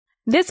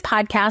This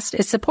podcast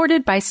is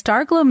supported by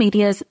Starglow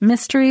Media's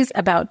Mysteries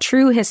About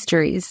True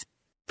Histories.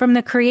 From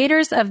the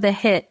creators of the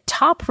hit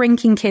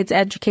top-ranking kids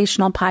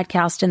educational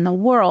podcast in the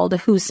world,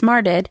 Who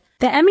Smarted,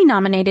 the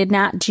Emmy-nominated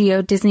Nat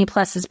Geo Disney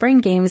Plus's Brain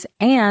Games,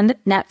 and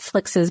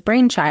Netflix's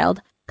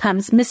Brainchild,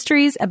 comes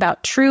Mysteries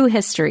About True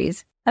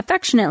Histories,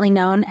 affectionately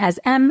known as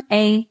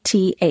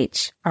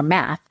MATH, or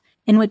math,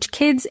 in which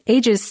kids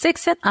ages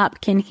 6 and up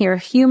can hear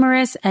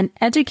humorous and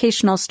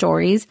educational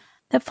stories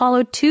that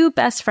follow two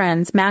best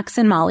friends, Max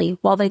and Molly,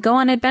 while they go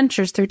on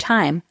adventures through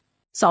time,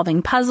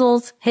 solving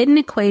puzzles, hidden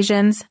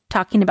equations,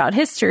 talking about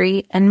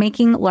history, and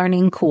making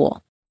learning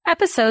cool.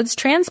 Episodes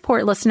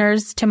transport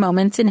listeners to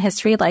moments in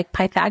history like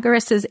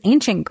Pythagoras'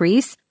 ancient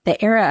Greece,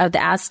 the era of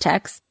the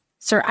Aztecs,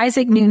 Sir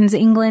Isaac Newton's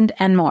England,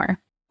 and more.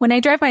 When I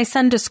drive my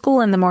son to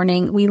school in the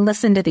morning, we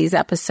listen to these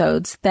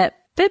episodes that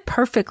fit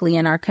perfectly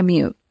in our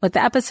commute, with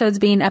the episodes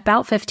being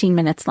about 15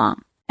 minutes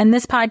long. And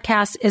this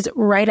podcast is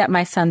right up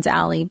my son's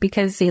alley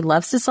because he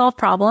loves to solve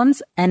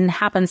problems and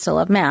happens to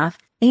love math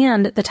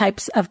and the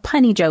types of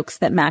punny jokes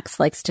that Max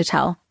likes to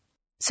tell.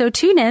 So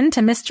tune in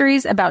to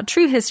Mysteries About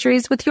True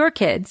Histories with your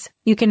kids.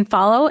 You can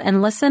follow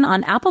and listen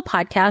on Apple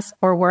Podcasts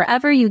or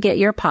wherever you get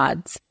your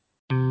pods.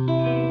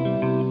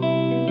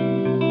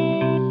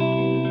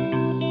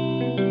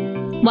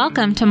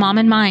 Welcome to Mom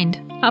in Mind,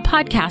 a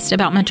podcast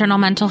about maternal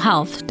mental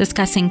health,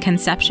 discussing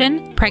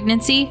conception,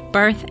 pregnancy,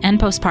 birth, and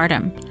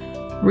postpartum.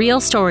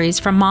 Real stories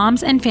from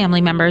moms and family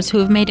members who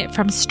have made it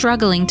from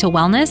struggling to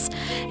wellness,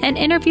 and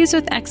interviews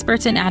with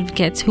experts and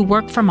advocates who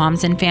work for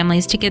moms and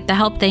families to get the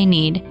help they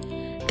need.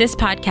 This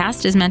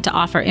podcast is meant to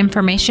offer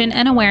information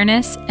and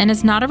awareness and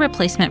is not a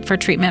replacement for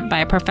treatment by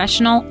a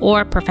professional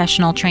or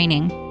professional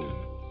training.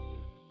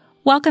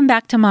 Welcome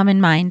back to Mom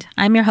in Mind.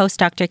 I'm your host,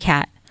 Dr.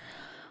 Kat.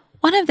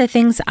 One of the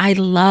things I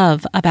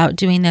love about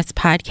doing this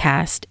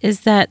podcast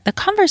is that the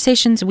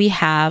conversations we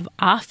have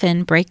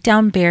often break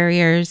down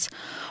barriers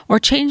or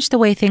change the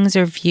way things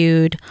are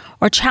viewed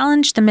or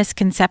challenge the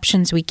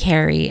misconceptions we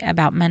carry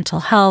about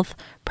mental health,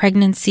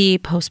 pregnancy,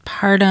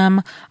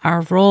 postpartum,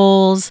 our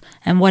roles,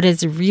 and what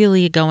is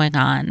really going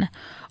on.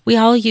 We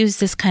all use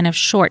this kind of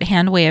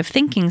shorthand way of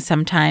thinking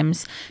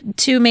sometimes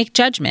to make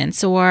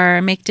judgments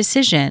or make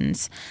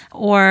decisions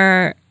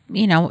or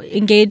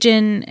engage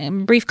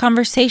in brief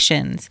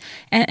conversations.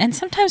 And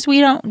sometimes we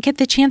don't get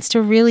the chance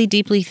to really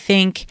deeply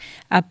think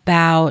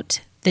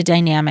about the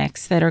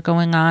dynamics that are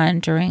going on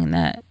during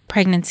the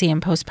pregnancy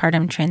and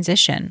postpartum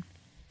transition.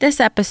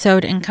 This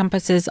episode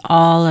encompasses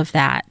all of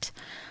that.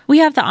 We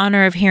have the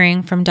honor of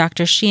hearing from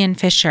Dr. Sheehan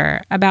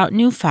Fisher about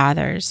new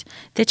fathers,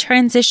 the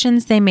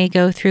transitions they may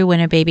go through when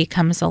a baby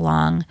comes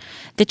along,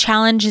 the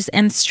challenges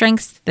and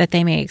strengths that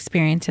they may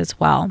experience as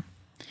well.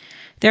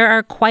 There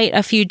are quite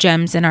a few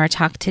gems in our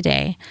talk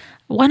today,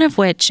 one of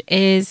which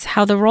is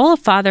how the role of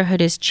fatherhood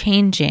is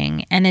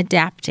changing and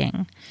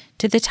adapting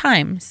to the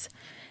times,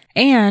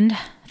 and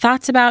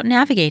thoughts about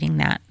navigating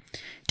that.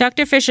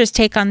 Dr. Fisher's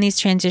take on these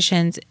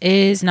transitions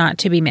is not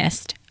to be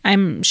missed.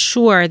 I'm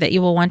sure that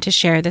you will want to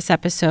share this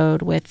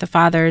episode with the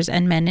fathers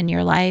and men in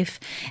your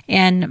life,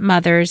 and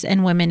mothers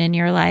and women in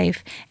your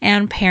life,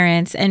 and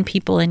parents and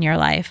people in your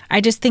life. I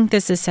just think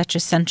this is such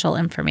essential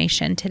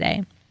information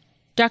today.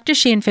 Dr.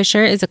 Sheehan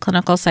Fisher is a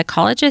clinical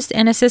psychologist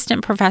and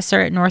assistant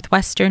professor at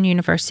Northwestern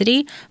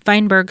University,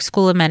 Feinberg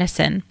School of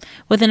Medicine,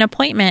 with an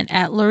appointment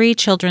at Lurie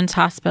Children's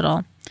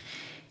Hospital.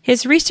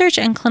 His research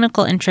and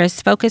clinical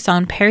interests focus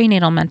on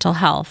perinatal mental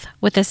health,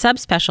 with a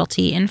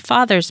subspecialty in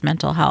father's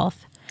mental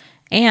health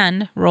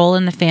and role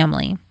in the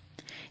family.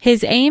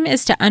 His aim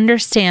is to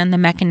understand the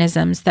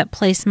mechanisms that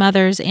place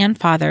mothers and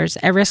fathers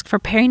at risk for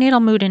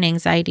perinatal mood and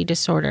anxiety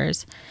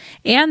disorders,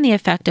 and the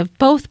effect of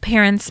both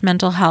parents'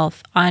 mental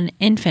health on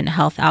infant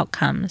health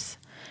outcomes.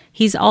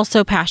 He's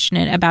also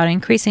passionate about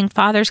increasing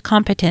fathers'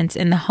 competence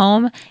in the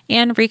home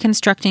and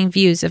reconstructing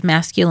views of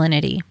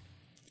masculinity.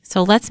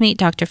 So let's meet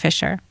Dr.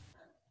 Fisher.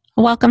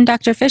 Welcome,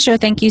 Dr. Fisher.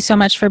 Thank you so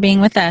much for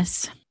being with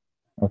us.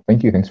 Well,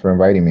 thank you. Thanks for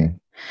inviting me.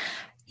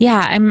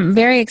 Yeah, I'm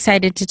very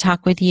excited to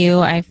talk with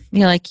you. I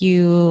feel like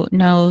you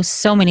know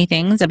so many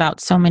things about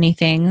so many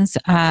things,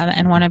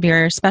 and one of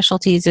your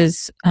specialties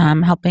is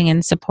helping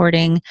and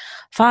supporting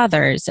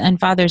fathers and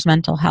fathers'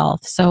 mental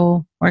health.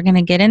 So we're going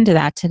to get into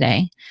that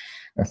today.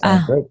 That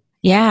sounds great.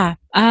 Yeah.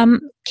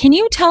 Can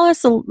you tell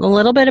us a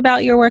little bit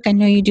about your work? I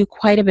know you do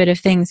quite a bit of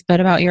things,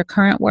 but about your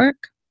current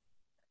work?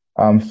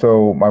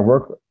 So my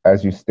work,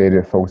 as you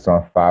stated, focuses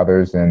on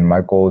fathers, and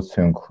my goal is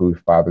to include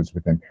fathers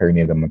within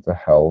perinatal mental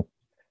health.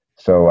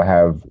 So I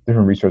have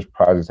different research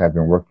projects I've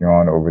been working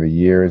on over the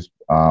years.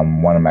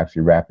 One I'm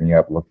actually wrapping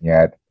up, looking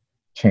at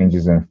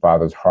changes in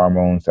fathers'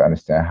 hormones to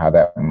understand how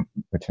that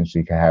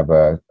potentially can have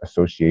a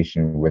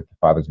association with the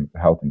father's mental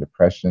health and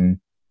depression.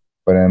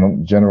 But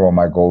in general,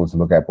 my goal is to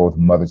look at both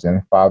mothers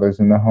and fathers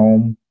in the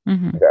home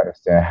to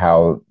understand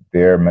how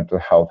their mental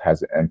health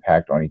has an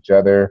impact on each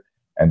other,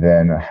 and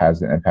then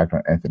has an impact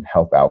on infant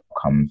health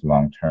outcomes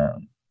long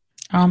term.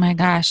 Oh my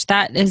gosh,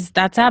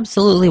 that's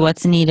absolutely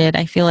what's needed.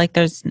 I feel like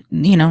there's,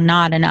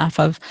 not enough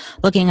of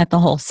looking at the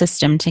whole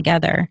system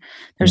together.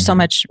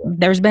 Hmm.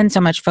 There's been so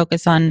much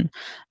focus on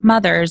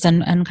mothers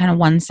and kind of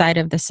one side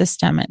of the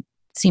system. It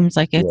seems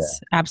like Yeah.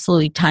 it's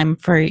absolutely time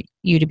for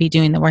you to be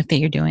doing the work that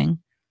you're doing.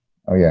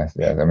 Oh, yes,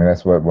 yes. I mean,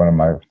 that's what one of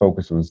my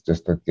focus was,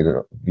 just to get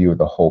a view of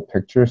the whole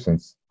picture,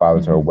 since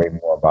fathers are Hmm. way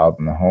more involved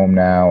in the home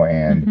now,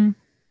 and Hmm.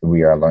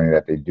 we are learning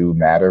that they do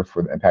matter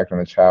for the impact on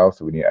the child.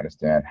 So we need to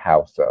understand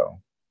how so.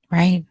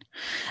 Right.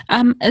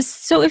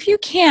 So if you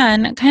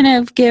can kind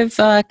of give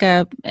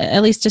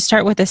at least to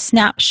start with a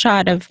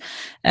snapshot of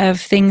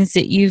things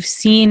that you've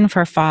seen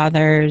for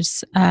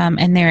fathers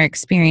and their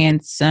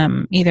experience,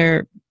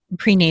 either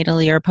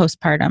prenatally or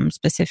postpartum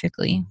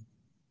specifically.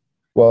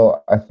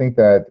 Well, I think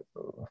that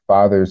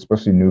fathers,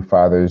 especially new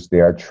fathers,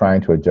 they are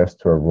trying to adjust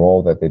to a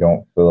role that they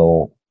don't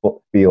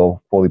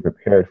feel fully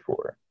prepared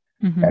for.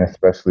 Hmm. And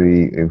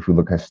especially if we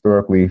look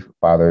historically,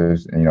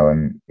 fathers,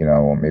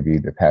 maybe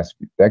the past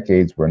few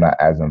decades were not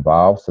as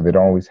involved, so they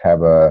don't always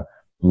have a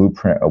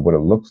blueprint of what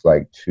it looks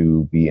like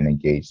to be an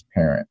engaged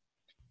parent.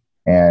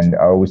 And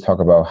I always talk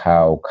about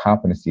how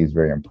competency is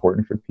very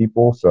important for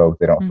people. So if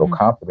they don't feel Hmm.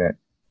 confident,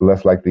 they're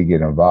less likely to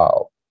get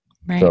involved.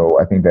 Right.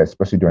 So I think that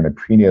especially during the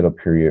prenatal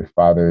period,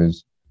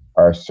 fathers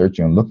are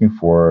searching and looking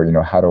for,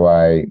 how do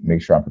I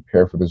make sure I'm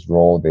prepared for this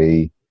role?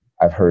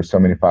 I've heard so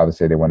many fathers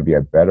say they want to be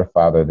a better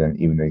father than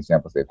even the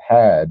examples they've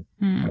had,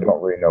 but they Mm.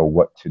 don't really know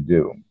what to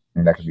do.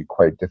 And that can be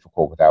quite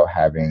difficult without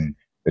having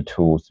the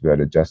tools to be able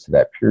to adjust to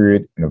that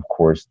period. And of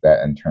course,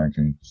 that in turn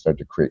can start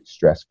to create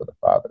stress for the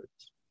fathers.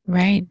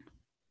 Right.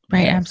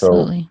 Right. Yeah. So,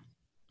 Absolutely.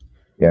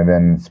 yeah, and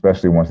then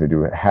especially once they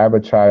do have a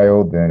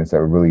child, then it's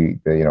a really,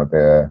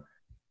 the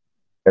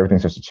everything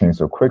starts to change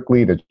so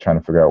quickly. They're trying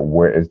to figure out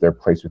where is their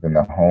place within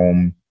the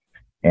home,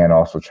 and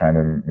also trying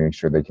to make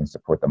sure they can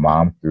support the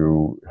mom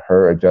through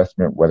her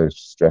adjustment, whether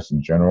it's stress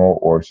in general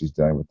or if she's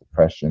dealing with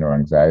depression or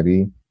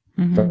anxiety.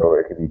 So Hmm.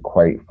 it can be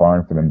quite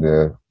foreign for them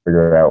to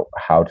figure out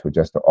how to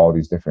adjust to all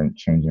these different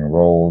changing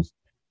roles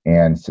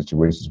and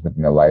situations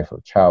within the life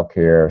of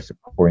childcare,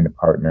 supporting the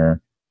partner,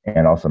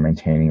 and also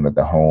maintaining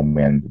the home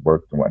and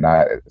work and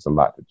whatnot. It's a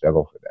lot to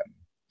juggle for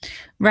them.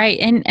 Right.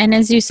 And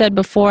as you said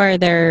before,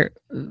 their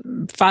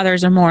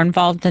fathers are more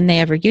involved than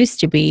they ever used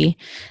to be.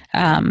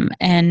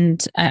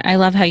 And I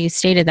love how you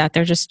stated that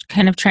they're just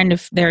kind of trying to,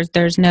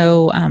 there's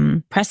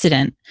no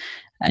precedent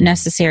Mhm.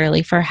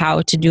 necessarily for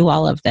how to do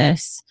all of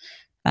this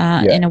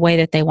Yeah, in a way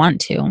that they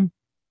want to.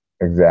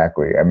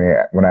 exactly. I mean,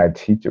 when I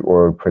teach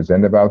or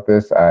present about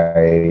this,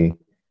 I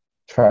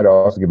try to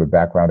also give a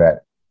background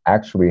that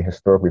actually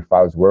historically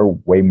fathers were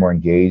way more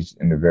engaged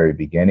in the very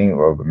beginning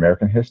of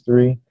American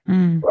history.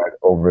 Mm, But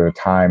over the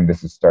time,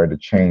 this has started to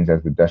change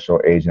as the industrial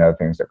age and other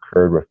things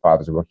occurred where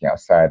fathers are working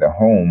outside the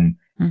home.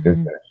 There's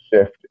hmm. been a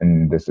shift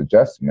in this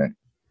adjustment.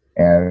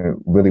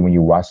 And really, when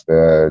you watch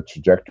the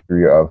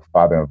trajectory of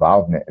father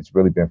involvement, it's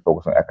really been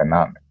focused on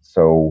economics.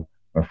 So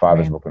when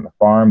fathers Right. work on the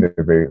farm, they're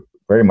very,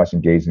 very much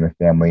engaged in the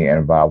family and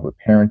involved with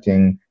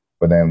parenting.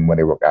 But then when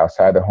they work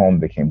outside the home,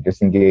 they became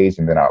disengaged.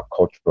 And then our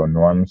cultural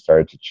norms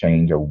started to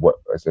change of what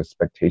was the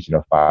expectation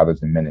of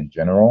fathers and men in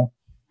general.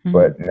 Mm.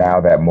 But now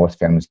that most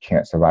families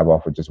can't survive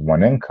off of just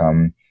one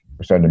income,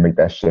 we're starting to make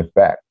that shift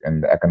back.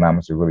 And the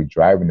economics are really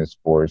driving this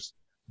force.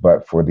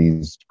 But for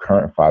these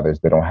current fathers,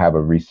 they don't have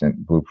a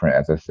recent blueprint,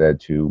 as I said,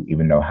 to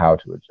even know how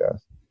to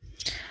adjust.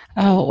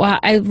 Oh, wow.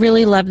 I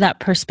really love that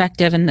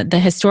perspective and the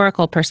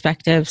historical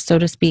perspective, so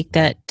to speak,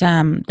 that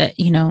timeline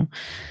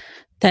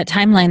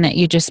that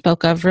you just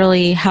spoke of,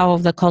 really how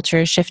the culture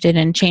has shifted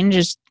and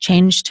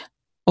changed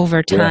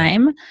over Yeah.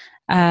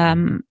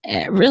 time.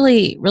 It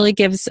really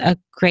gives a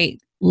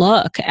great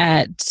look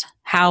at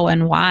how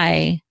and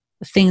why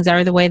things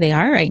are the way they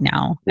are right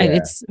now. Yeah.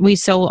 We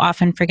so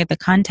often forget the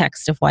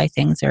context of why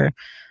things are Yeah.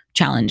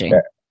 challenging.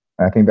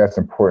 I think that's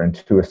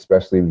important too,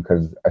 especially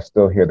because I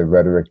still hear the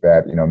rhetoric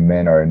that,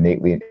 men are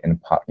innately,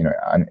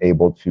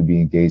 unable to be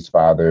engaged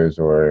fathers,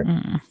 or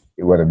Mm,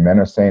 whether men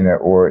are saying it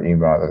or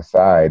even on the other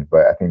side.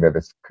 But I think that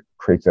this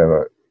creates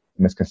a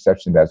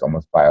misconception that's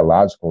almost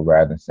biological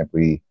rather than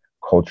simply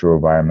cultural,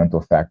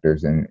 environmental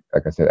factors, and,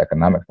 like I said,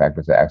 economic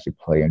factors that actually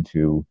play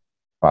into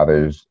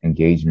fathers'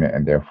 engagement,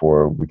 and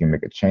therefore we can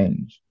make a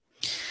change.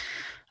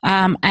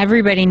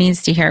 Everybody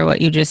needs to hear what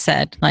you just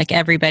said. Like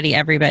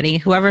everybody,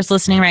 whoever's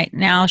listening right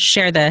now,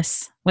 share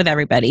this with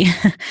everybody.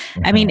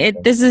 I mean,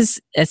 this is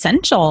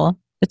essential.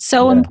 It's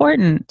so Yeah,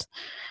 important.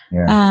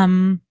 yeah,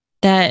 Um,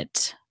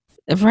 that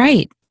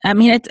right. I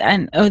mean, it's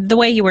and the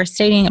way you were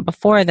stating it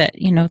before that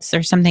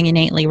there's something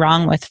innately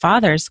wrong with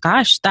fathers.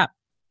 Gosh, that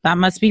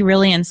must be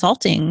really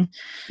insulting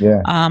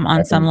yeah. I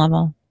on some think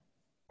level.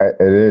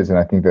 it is, and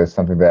I think that's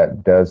something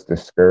that does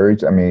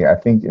discourage. I mean, I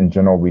think in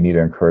general we need to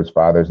encourage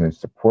fathers and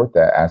support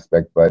that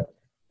aspect, but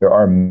there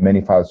are many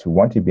fathers who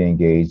want to be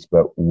engaged,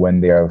 but when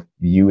they are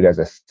viewed as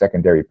a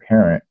secondary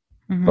parent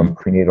Hmm. from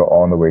prenatal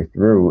all the way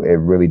through, it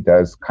really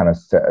does kind of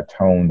set a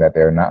tone that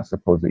they're not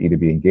supposed to either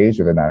be engaged,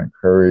 or they're not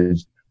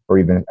encouraged, or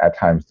even at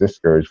times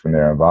discouraged from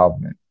their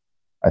involvement.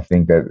 I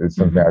think that it's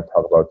something Hmm. I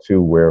talk about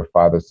too, where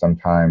fathers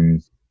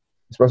sometimes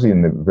especially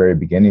in the very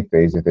beginning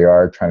phase, if they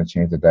are trying to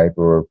change the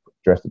diaper or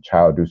dress the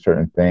child, do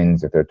certain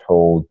things, if they're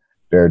told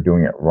they're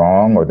doing it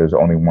wrong or there's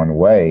only one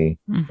way,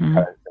 it kind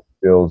of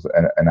instills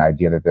an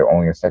idea that they're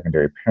only a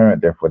secondary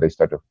parent. Therefore, they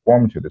start to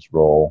form into this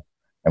role.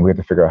 And we have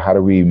to figure out how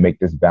do we make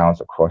this balance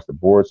across the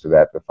board so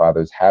that the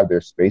fathers have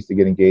their space to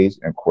get engaged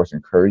and, of course,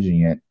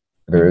 encouraging it.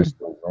 There is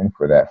still room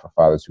for that for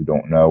fathers who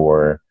don't know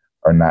or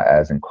are not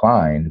as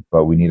inclined,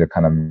 but we need to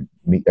kind of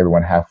meet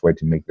everyone halfway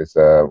to make this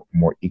a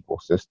more equal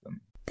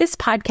system. This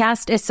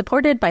podcast is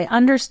supported by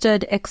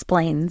Understood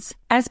Explains.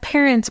 As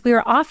parents, we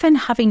are often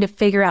having to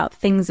figure out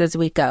things as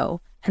we go,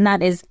 and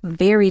that is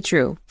very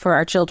true for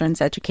our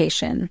children's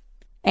education.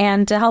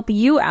 And to help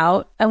you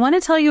out, I want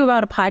to tell you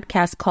about a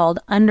podcast called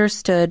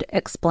Understood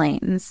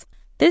Explains.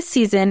 This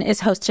season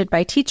is hosted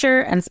by teacher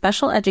and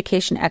special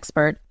education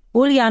expert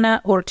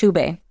Juliana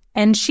Urtube,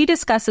 and she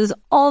discusses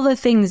all the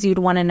things you'd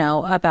want to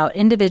know about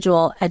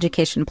individual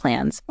education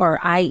plans, or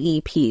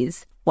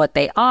IEPs, what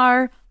they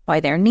are, why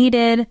they're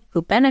needed,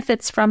 who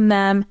benefits from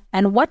them,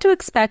 and what to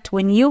expect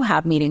when you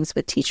have meetings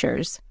with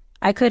teachers.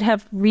 I could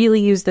have really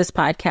used this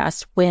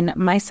podcast when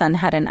my son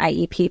had an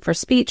IEP for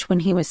speech when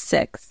he was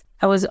 6.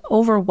 I was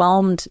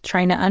overwhelmed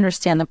trying to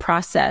understand the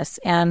process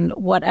and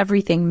what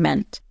everything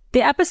meant.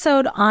 The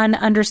episode on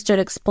Understood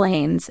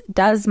Explains,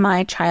 Does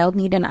My Child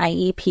Need an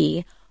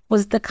IEP?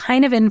 Was the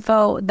kind of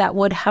info that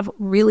would have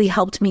really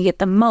helped me get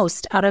the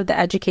most out of the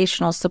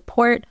educational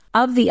support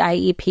of the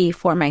IEP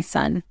for my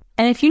son.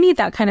 And if you need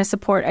that kind of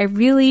support, I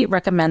really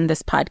recommend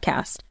this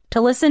podcast.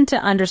 To listen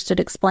to Understood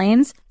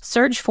Explains,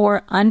 search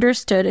for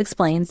Understood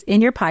Explains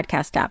in your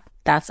podcast app.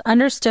 That's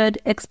Understood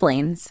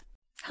Explains.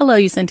 Hello,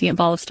 you sentient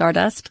ball of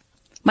stardust.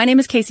 My name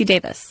is Casey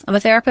Davis. I'm a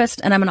therapist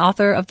and I'm an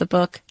author of the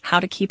book, How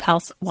to Keep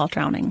House While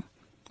Drowning,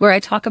 where I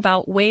talk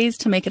about ways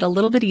to make it a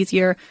little bit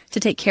easier to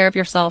take care of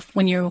yourself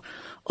when you're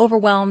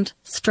overwhelmed,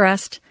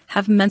 stressed,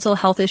 have mental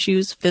health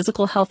issues,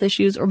 physical health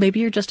issues, or maybe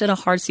you're just in a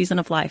hard season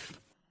of life.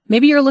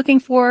 Maybe you're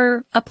looking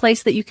for a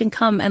place that you can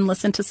come and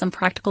listen to some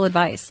practical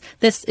advice.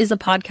 This is a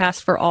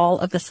podcast for all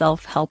of the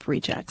self-help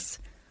rejects.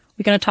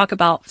 We're going to talk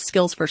about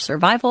skills for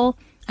survival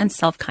and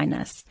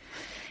self-kindness.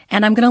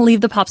 And I'm going to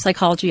leave the pop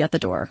psychology at the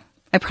door.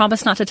 I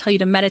promise not to tell you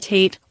to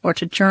meditate or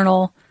to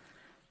journal.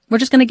 We're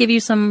just going to give you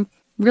some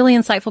really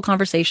insightful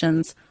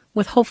conversations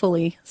with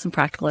hopefully some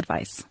practical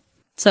advice.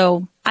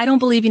 So I don't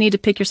believe you need to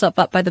pick yourself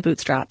up by the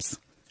bootstraps.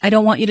 I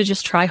don't want you to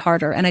just try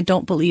harder, and I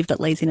don't believe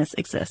that laziness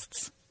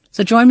exists.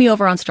 So join me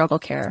over on Struggle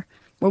Care,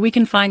 where we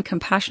can find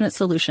compassionate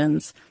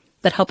solutions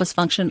that help us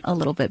function a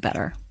little bit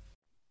better.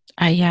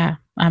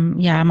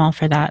 I'm all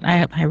for that.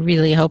 I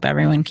really hope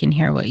everyone can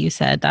hear what you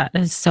said. That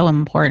is so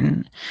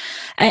important.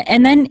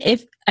 And then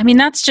these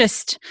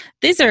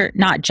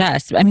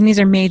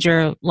are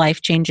major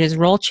life changes,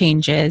 role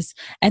changes.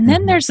 And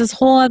then there's this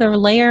whole other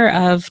layer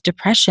of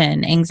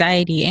depression,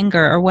 anxiety,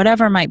 anger, or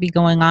whatever might be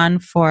going on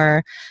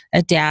for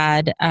a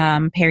dad,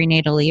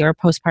 perinatally or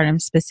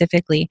postpartum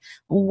specifically.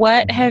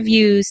 What have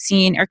you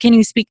seen, or can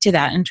you speak to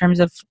that in terms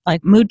of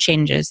like mood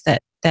changes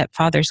that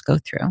fathers go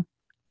through?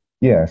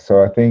 Yeah,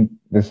 so I think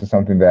this is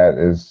something that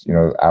is,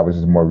 I was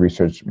just more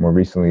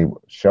recently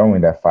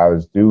showing that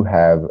fathers do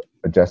have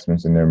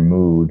adjustments in their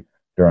mood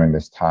during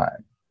this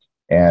time.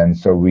 And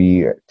so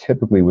we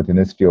typically within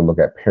this field look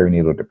at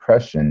perinatal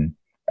depression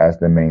as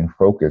the main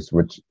focus,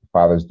 which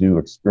fathers do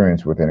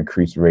experience with an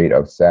increased rate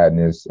of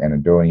sadness,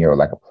 anhedonia, or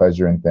lack of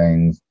pleasure in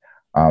things,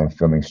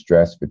 feeling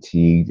stressed,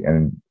 fatigued,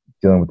 and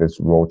dealing with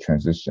this role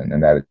transition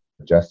and that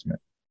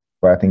adjustment.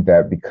 But I think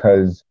that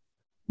because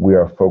we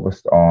are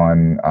focused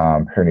on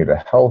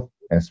perinatal health,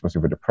 and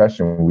especially for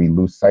depression, we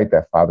lose sight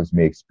that fathers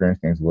may experience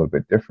things a little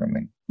bit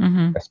differently,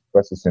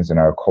 especially since in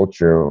our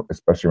culture,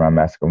 especially around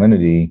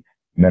masculinity,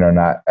 men are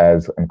not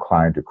as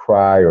inclined to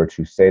cry or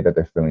to say that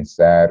they're feeling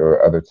sad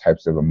or other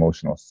types of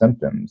emotional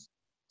symptoms.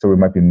 So we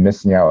might be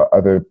missing out on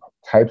other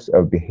types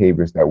of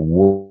behaviors that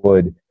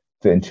would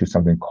fit into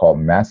something called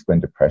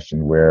masculine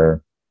depression,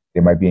 where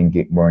they might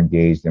be more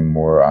engaged in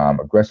more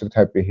aggressive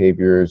type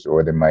behaviors,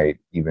 or they might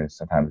even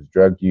sometimes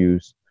drug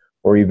use,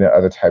 or even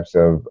other types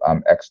of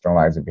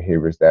externalizing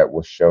behaviors that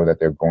will show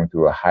that they're going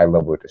through a high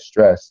level of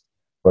distress,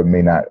 but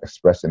may not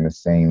express in the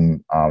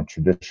same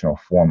traditional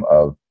form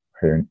of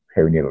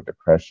perinatal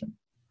depression.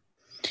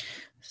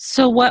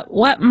 So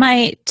what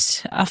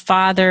might a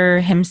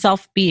father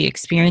himself be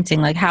experiencing?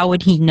 Like, how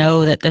would he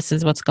know that this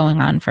is what's going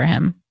on for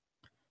him?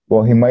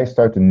 Well, he might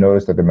start to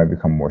notice that they might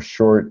become more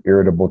short,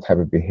 irritable type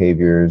of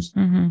behaviors,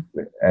 and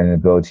an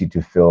ability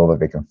to feel that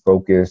they can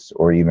focus,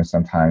 or even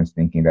sometimes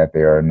thinking that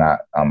they are not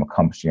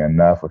accomplishing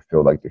enough or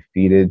feel like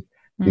defeated.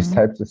 These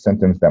types of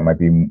symptoms that might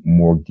be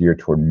more geared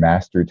toward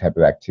mastery type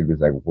of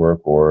activities like work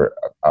or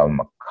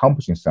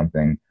accomplishing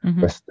something,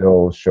 but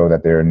still show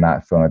that they're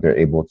not feeling that they're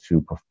able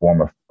to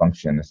perform or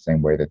function the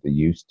same way that they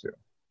used to.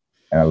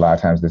 And a lot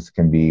of times this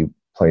can be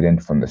played in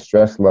from the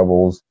stress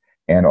levels,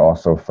 and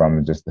also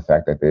from just the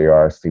fact that they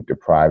are sleep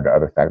deprived or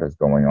other factors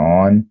going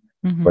on.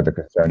 But the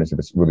concern is if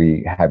it's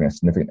really having a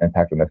significant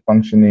impact on their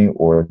functioning,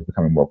 or it's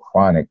becoming more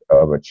chronic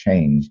of a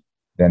change,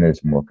 then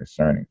it's more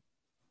concerning.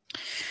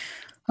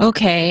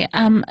 Okay.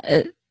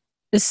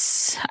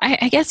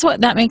 I guess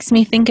what that makes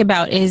me think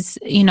about is,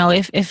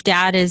 if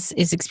dad is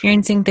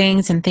experiencing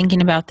things and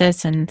thinking about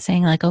this and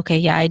saying like, okay,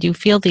 yeah, I do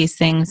feel these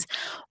things,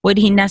 would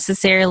he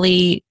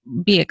necessarily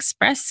be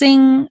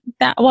expressing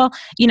that? Well,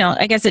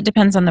 I guess it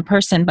depends on the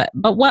person, but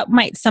what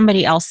might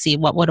somebody else see?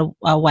 What would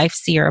a wife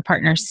see or a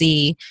partner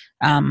see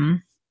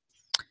um,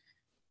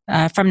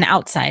 from the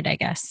outside, I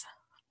guess?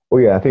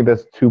 Well, yeah, I think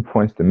that's 2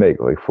 points to make.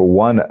 Like for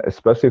one,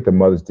 especially if the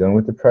mother's dealing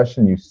with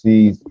depression, you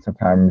see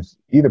sometimes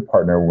either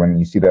partner, when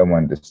you see the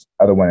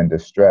other one in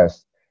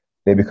distress,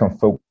 they become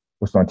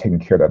focused on taking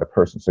care of the other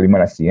person. So you might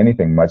not see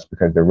anything much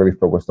because they're really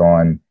focused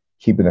on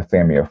keeping the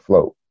family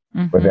afloat.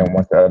 But Mm-hmm. then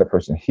once the other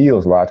person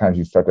heals, a lot of times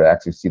you start to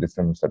actually see the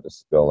symptoms start to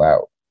spill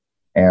out.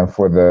 And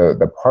for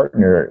the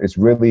partner, it's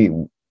really,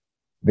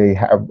 they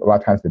have a lot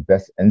of times the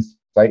best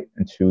insight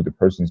into the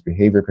person's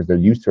behavior because they're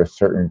used to a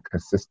certain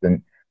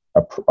consistent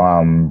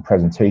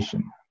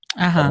presentation.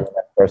 And Uh-huh. when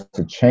that starts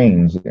to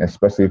change,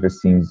 especially if it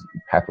seems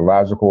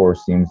pathological or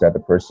seems that the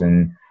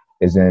person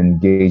is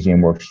engaging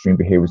in more extreme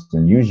behaviors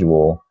than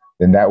usual,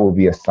 then that will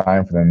be a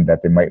sign for them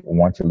that they might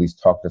want to at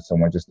least talk to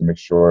someone just to make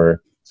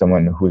sure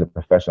someone who's a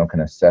professional can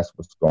assess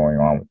what's going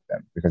on with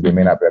them. Because they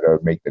may Mm-hmm. not be able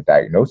to make the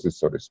diagnosis,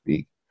 so to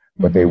speak,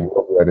 but they Mm-hmm.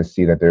 will be able to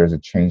see that there is a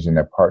change in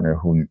their partner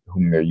whom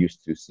they're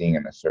used to seeing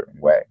in a certain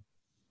way.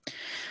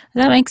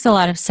 That makes a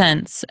lot of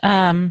sense.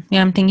 I'm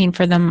thinking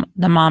for the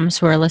moms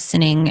who are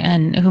listening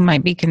and who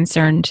might be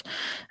concerned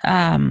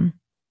um,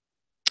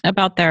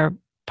 about their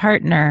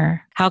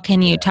partner. How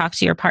can you talk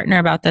to your partner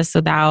about this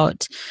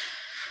without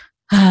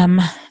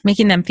um,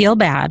 making them feel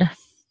bad?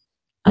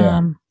 Yeah.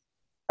 Um,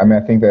 I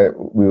mean, I think that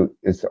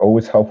it's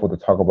always helpful to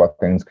talk about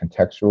things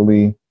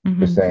contextually,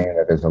 just mhm, saying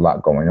that there's a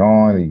lot going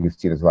on. You can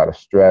see there's a lot of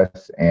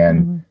stress,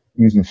 and mhm.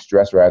 using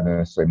stress rather than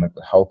necessarily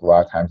mental health a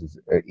lot of times is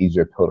an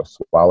easier pill to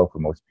swallow for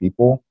most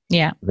people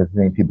Yeah. because I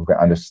think people can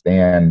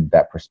understand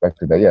that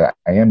perspective that, yeah,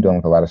 I am dealing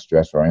with a lot of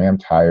stress, or I am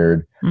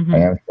tired, I Hmm.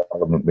 am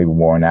maybe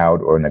worn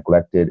out or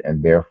neglected,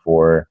 and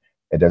therefore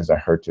it doesn't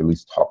hurt to at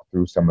least talk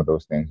through some of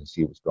those things and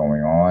see what's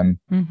going on.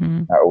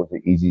 Hmm. Not always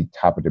an easy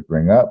topic to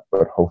bring up,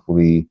 but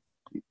hopefully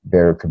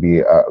there could be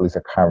at least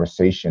a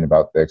conversation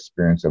about the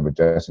experience of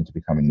adjusting to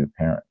become a new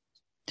parent.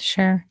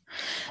 Sure.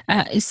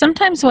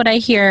 Sometimes what I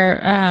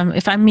hear,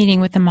 if I'm meeting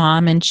with a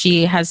mom and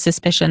she has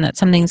suspicion that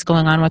something's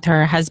going on with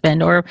her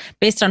husband, or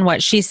based on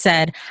what she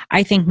said,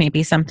 I think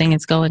maybe something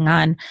is going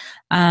on.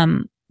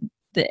 Um,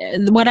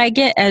 what I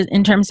get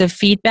in terms of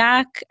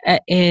feedback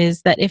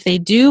is that if they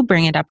do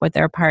bring it up with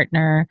their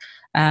partner,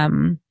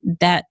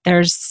 that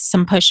there's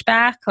some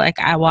pushback, like,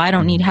 I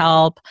don't need Mm-hmm.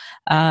 help.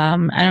 I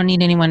don't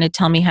need anyone to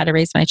tell me how to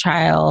raise my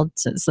child.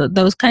 So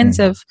those kinds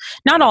Mm-hmm. of,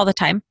 not all the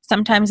time.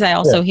 Sometimes I Yeah,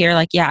 also hear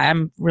like, yeah,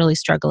 I'm really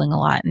struggling a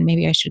lot and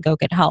maybe I should go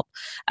get help.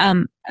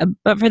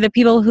 But for the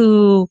people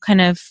who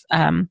kind of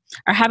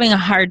are having a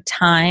hard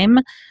time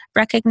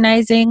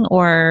recognizing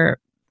or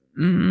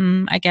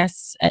I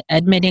guess,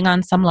 admitting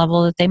on some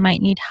level that they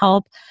might need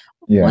help.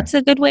 yeah. What's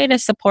a good way to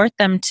support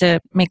them to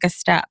make a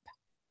step?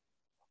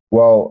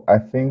 Well, I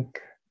think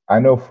I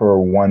know for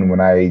one, when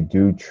I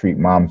do treat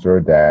moms or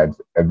dads,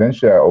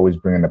 eventually I always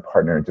bring in a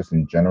partner just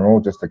in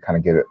general, just to kind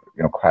of get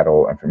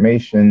collateral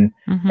information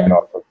and Mm-hmm.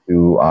 also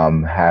to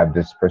have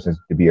this person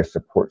to be a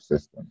support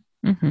system.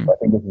 Mm-hmm. I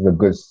think this is a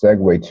good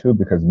segue too,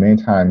 because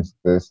many times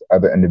this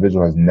other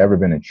individual has never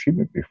been in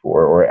treatment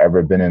before or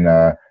ever been in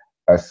a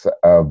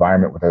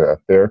environment with a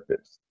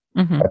therapist.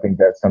 Mm-hmm. I think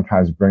that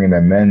sometimes bringing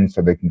them in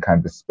so they can kind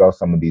of dispel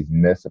some of these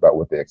myths about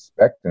what they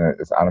expect. And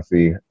it's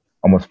honestly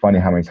almost funny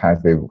how many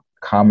times they've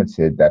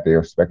commented that they're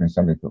expecting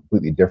something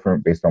completely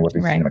different based on what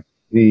they've seen Right. on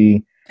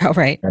TV. Oh,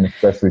 right. And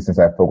especially since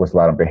I focus a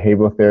lot on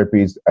behavioral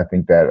therapies, I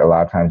think that a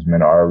lot of times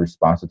men are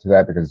responsive to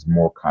that because it's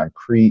more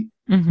concrete,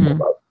 it's more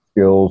Mm-hmm. about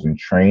skills and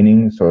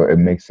training. So it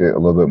makes it a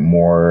little bit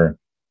more,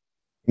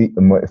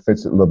 it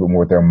fits a little bit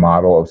more with their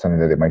model of something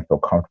that they might feel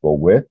comfortable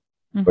with.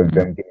 But Mm-hmm.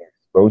 then getting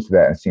exposed to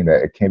that and seeing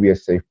that it can be a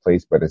safe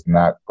place, but it's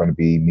not going to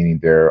be meeting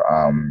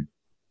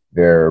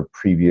their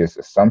previous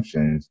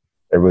assumptions,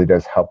 it really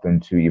does help them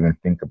to even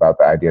think about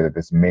the idea that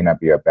this may not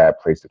be a bad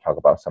place to talk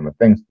about some of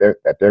the things that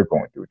they're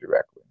going through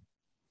directly.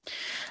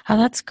 Oh,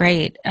 that's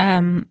great.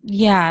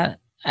 Yeah.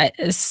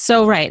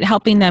 So right.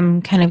 Helping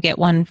them kind of get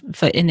one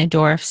foot in the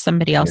door if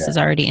somebody else Yeah. is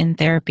already in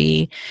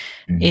therapy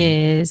Hmm.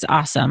 is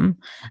awesome.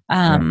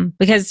 Yeah.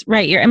 Because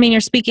right, you're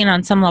speaking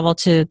on some level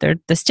to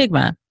the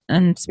stigma,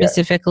 and Yeah.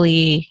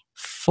 specifically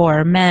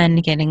for men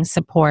getting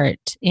support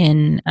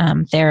in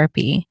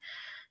therapy.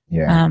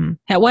 Yeah.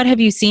 What have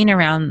you seen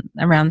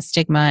around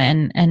stigma,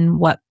 and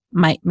what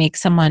might make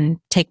someone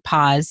take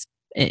pause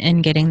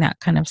in getting that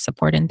kind of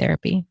support in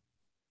therapy?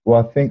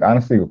 Well, I think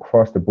honestly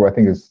across the board,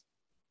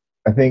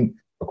 I think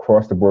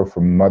across the board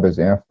for mothers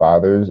and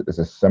fathers is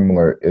a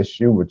similar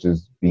issue, which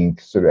is being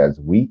considered as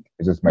weak.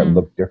 It just might Mm,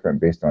 look different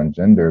based on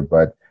gender,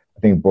 but I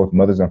think both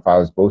mothers and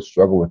fathers both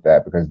struggle with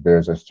that because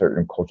there's a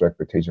certain cultural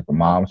expectation for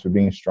moms for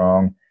being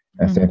strong,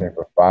 and same mm, thing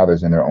for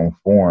fathers in their own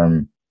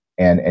form.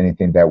 And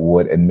anything that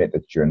would admit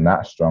that you're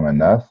not strong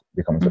enough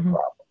becomes a mm,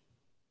 problem.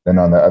 Then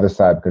on the other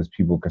side, because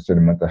people consider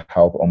mental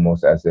health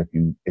almost as if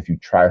you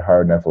tried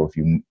hard enough, or if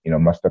you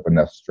mustered up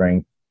enough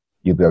strength,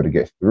 you'll be able to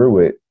get through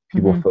it.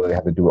 People Mm-hmm. feel they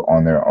have to do it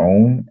on their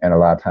own, and a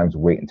lot of times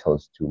wait until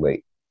it's too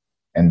late.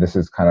 And this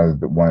is kind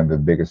of one of the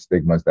biggest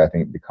stigmas that I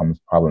think becomes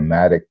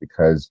problematic,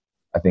 because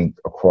I think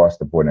across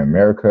the board in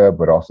America,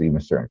 but also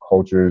even certain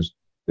cultures,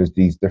 there's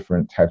these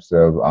different types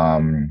of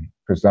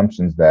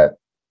presumptions that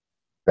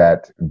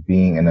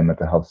being in a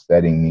mental health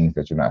setting means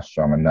that you're not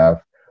strong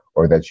enough,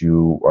 or that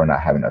you are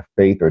not having enough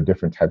faith, or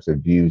different types of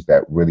views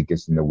that really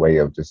gets in the way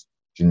of just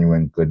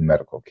genuine good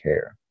medical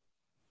care.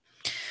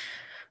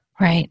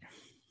 Right.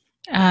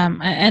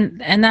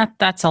 And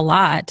that's a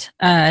lot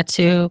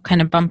to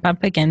kind of bump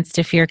up against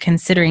if you're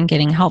considering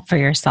getting help for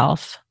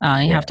yourself.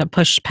 You have to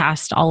push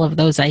past all of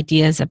those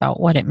ideas about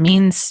what it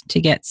means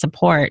to get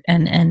support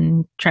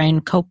and try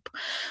and cope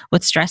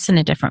with stress in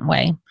a different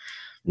way.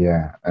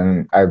 Yeah,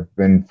 and I've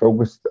been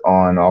focused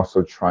on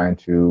also trying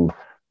to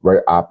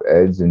write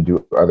op-eds and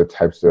do other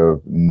types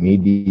of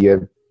media,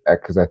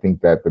 because I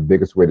think that the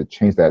biggest way to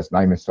change that is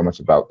not even so much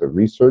about the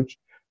research,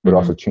 but Mm-hmm.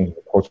 also changing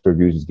the cultural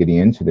views is getting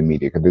into the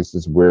media, because this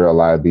is where a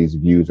lot of these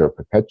views are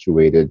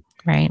perpetuated.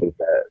 Right. Is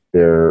that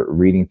they're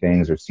reading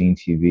things or seeing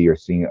TV or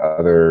seeing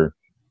other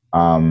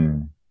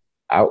um,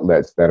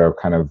 outlets that are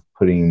kind of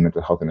putting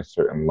mental health in a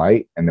certain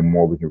light, and the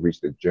more we can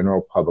reach the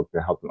general public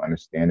to help them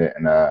understand it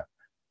in a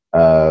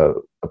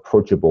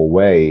approachable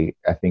way,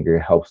 I think it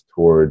helps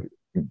toward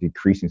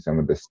decreasing some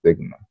of the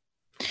stigma.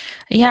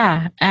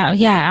 Yeah,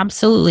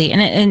 absolutely.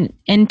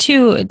 And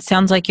two, it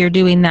sounds like you're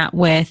doing that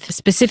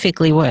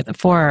specifically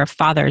for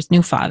fathers,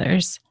 new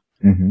fathers,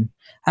 Mm-hmm.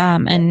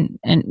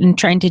 and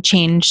trying to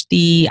change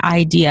the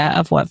idea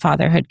of what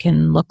fatherhood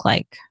can look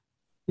like.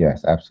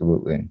 Yes,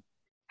 absolutely.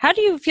 How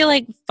do you feel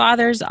like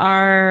fathers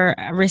are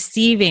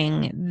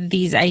receiving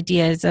these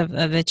ideas of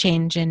a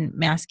change in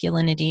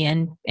masculinity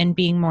and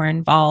being more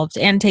involved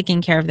and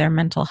taking care of their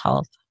mental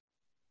health?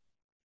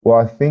 Well,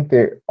 I think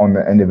that on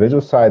the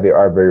individual side, they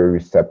are very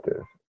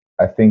receptive.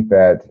 I think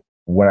that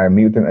when I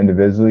meet with them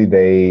individually,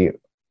 they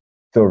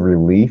feel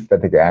relief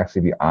that they can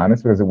actually be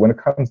honest, because when it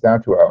comes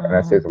down to it, and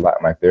I say it's a lot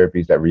in my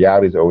therapies, that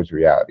reality is always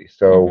reality.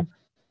 So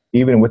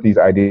even with these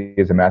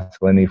ideas of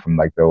masculinity from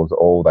like those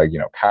old, like,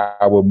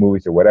 cowboy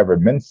movies or whatever,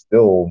 men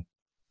still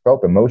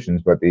felt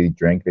emotions, but they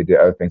drank, they did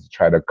other things to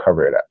try to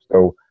cover it up.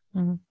 So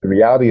the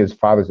reality is,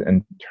 fathers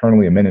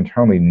internally and men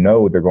internally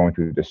know they're going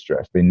through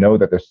distress. They know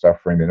that they're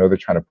suffering. They know they're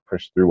trying to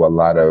push through a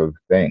lot of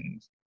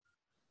things.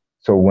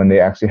 So when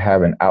they actually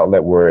have an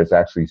outlet where it's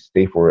actually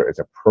safe, or it's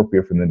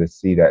appropriate for them to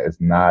see that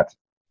it's not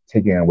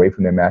taking away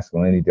from their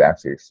masculinity to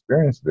actually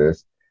experience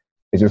this,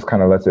 it just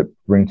kind of lets it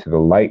bring to the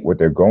light what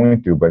they're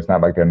going through, but it's not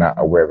like they're not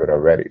aware of it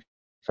already.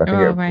 So I think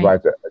it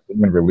provides a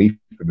genuine relief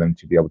for them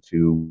to be able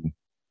to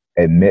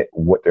admit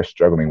what they're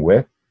struggling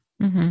with.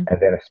 Mm-hmm. And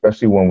then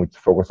especially when we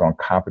focus on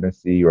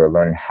competency or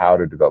learning how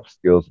to develop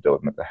skills to deal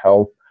with mental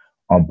health,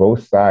 on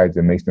both sides,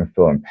 it makes them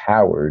feel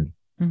empowered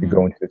to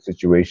go into the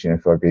situation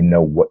and feel like they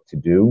know what to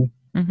do,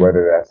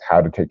 whether that's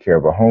how to take care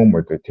of a home,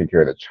 or to take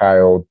care of the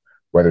child,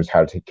 whether it's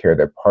how to take care of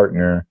their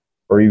partner,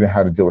 or even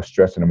how to deal with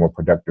stress in a more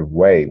productive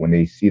way. When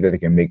they see that they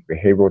can make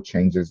behavioral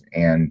changes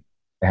and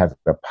it has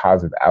a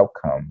positive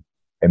outcome,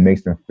 it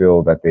makes them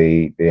feel that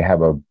they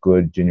have a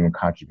good, genuine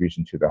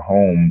contribution to the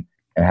home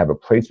and have a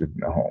place within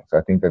the home. So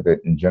I think that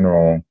in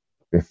general,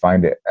 they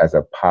find it as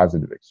a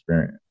positive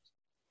experience.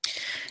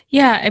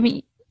 Yeah, I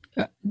mean,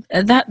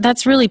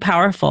 that's really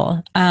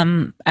powerful.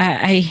 Some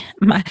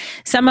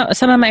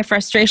of my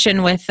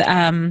frustration with,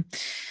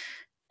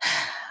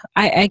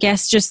 I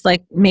guess, just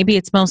like maybe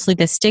it's mostly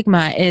the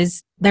stigma,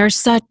 is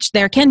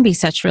there can be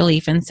such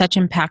relief and such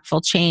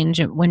impactful change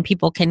when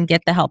people can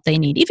get the help they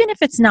need, even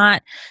if it's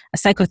not a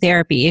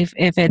psychotherapy, if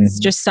it's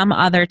just some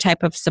other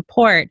type of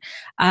support.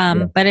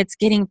 But it's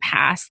getting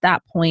past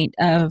that point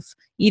of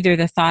either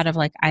the thought of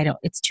like,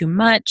 it's too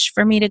much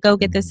for me to go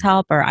get this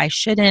help, or I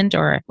shouldn't,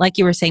 or like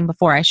you were saying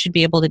before, I should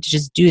be able to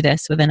just do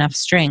this with enough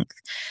strength.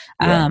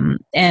 And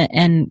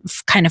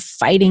kind of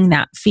fighting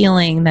that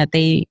feeling that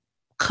they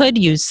could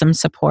use some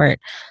support.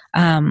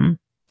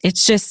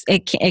 It's just,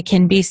 it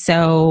can be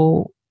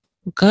so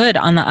good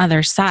on the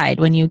other side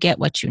when you get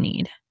what you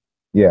need.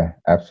 Yeah,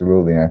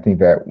 absolutely. And I think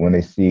that when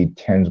they see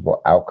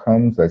tangible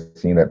outcomes, like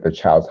seeing that their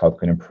child's health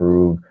can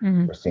improve,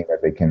 or seeing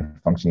that they can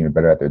function even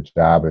better at their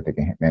job, or they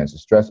can manage the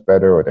stress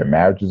better, or their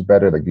marriage is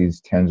better, like these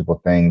tangible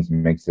things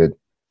makes it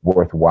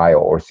worthwhile,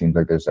 or seems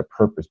like there's a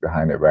purpose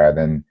behind it, rather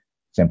than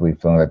simply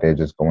feeling that they're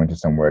just going to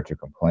somewhere to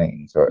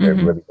complain. So it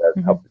really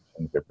does help to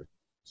change their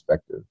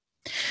perspective.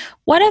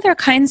 What other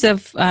kinds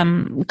of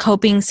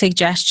coping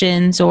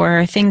suggestions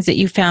or things that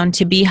you found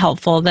to be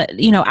helpful that,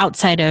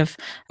 outside of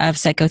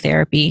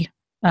psychotherapy?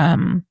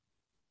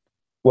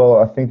 Well,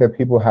 I think that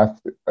people I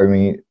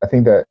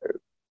think that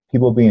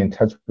people being in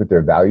touch with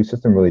their value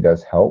system really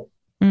does help.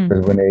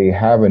 Because when they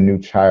have a new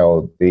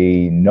child,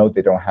 they know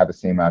they don't have the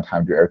same amount of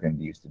time to do everything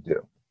they used to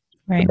do.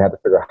 Right. So they have to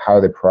figure out how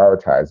they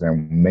prioritize.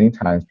 And many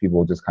times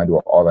people just kind of do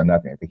it all or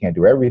nothing. If they can't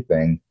do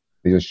everything,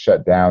 they just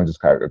shut down, just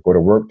kind of go to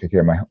work, take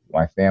care of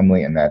my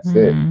family, and that's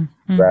it.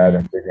 Mm-hmm. Rather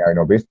than figuring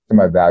out, based on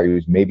my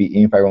values, maybe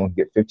even if I only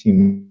get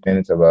 15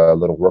 minutes of a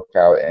little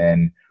workout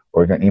and,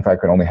 or even if I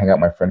could only hang out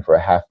with my friend for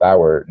a half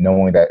hour,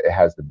 knowing that it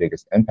has the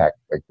biggest impact,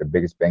 like the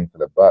biggest bang for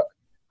the buck,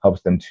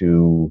 helps them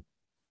to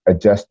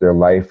adjust their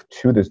life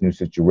to this new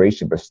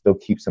situation, but still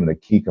keep some of the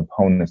key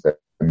components that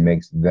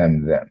makes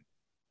them them.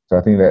 So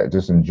I think that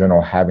just in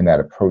general, having that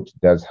approach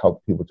does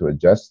help people to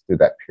adjust through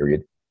that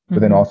period,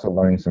 but then also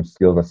learning some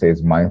skills, let's say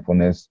is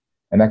mindfulness,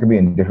 and that can be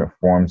in different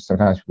forms.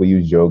 Sometimes people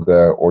use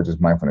yoga or just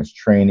mindfulness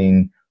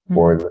training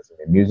or listening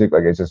to music.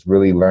 Like it's just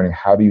really learning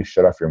how do you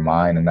shut off your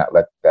mind and not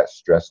let that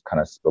stress kind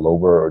of spill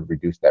over or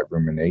reduce that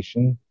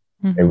rumination.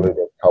 It really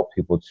does help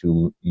people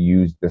to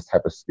use this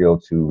type of skill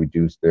to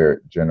reduce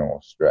their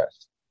general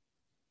stress.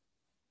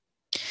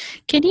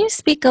 Can you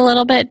speak a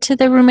little bit to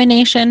the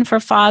rumination for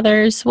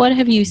fathers? What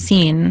have you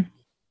seen?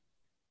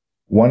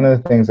 One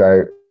of the things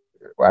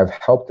I've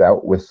helped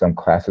out with some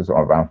classes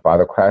around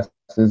father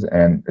classes,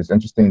 and it's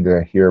interesting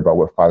to hear about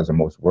what fathers are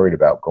most worried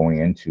about going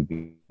into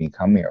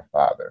becoming a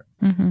father.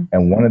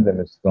 And one of them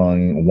is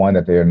feeling, one,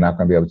 that they're not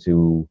going to be able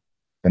to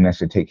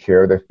financially take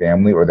care of their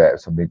family, or that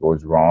something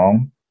goes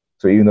wrong.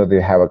 So even though they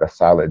have like a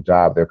solid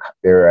job,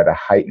 they're at a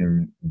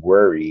heightened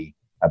worry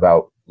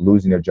about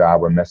losing their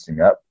job or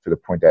messing up, to the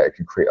point that it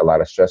can create a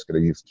lot of stress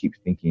because they just keep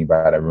thinking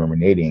about it and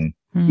ruminating,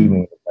 even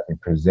when it's nothing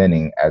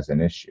presenting as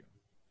an issue.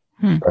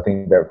 So I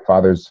think that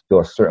fathers feel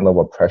a certain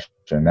level of pressure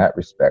in that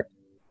respect.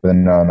 But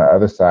then on the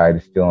other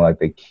side, feeling like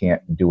they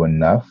can't do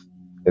enough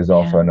is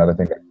also another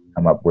thing that can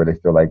come up, where they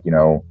feel like,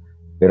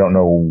 they don't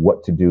know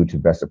what to do to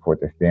best support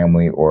their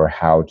family, or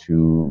how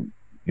to,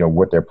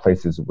 what their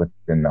place is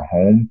within the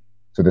home.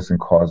 So this can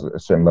cause a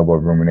certain level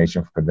of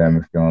rumination for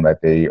them, feeling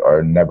that they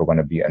are never going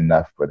to be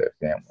enough for their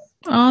family.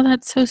 Oh,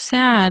 that's so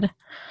sad.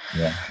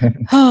 Yeah.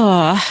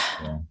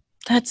 Oh,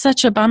 that's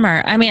such a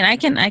bummer. I mean, I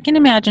can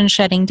imagine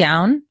shutting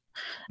down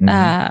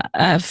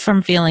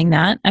from feeling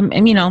that.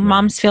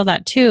 Moms feel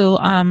that too,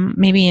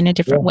 maybe in a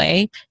different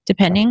way,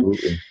 depending.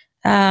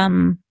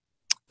 Absolutely.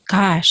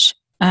 Gosh.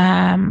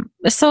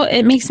 So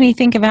it makes me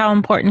think of how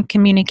important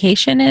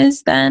communication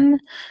is then,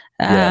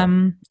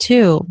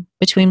 too,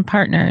 between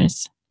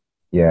partners.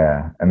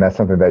 Yeah. And that's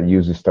something that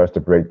usually starts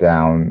to break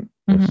down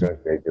as soon as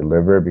they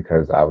deliver,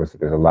 because obviously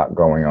there's a lot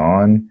going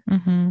on.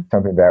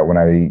 Something that when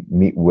I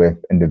meet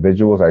with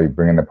individuals, I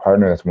bring in a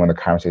partner. That's one of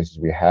the conversations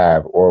we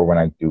have, or when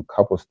I do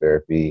couples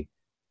therapy,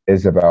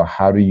 is about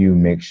how do you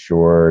make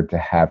sure to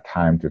have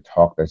time to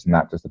talk that's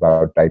not just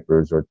about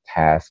diapers or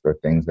tasks or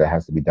things that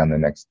has to be done the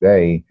next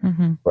day,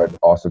 but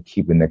also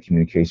keeping the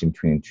communication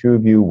between the two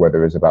of you,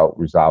 whether it's about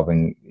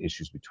resolving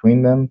issues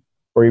between them,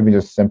 or even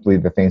just simply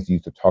the things you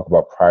used to talk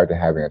about prior to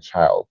having a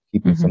child.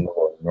 Keeping some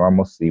level of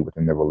normalcy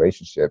within the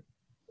relationship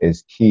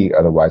is key.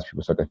 Otherwise,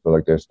 people start to feel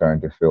like they're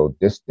starting to feel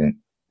distant,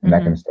 and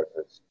that can start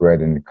to spread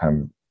and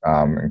kind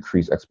of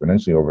increase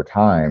exponentially over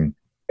time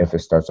if it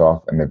starts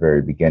off in the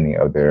very beginning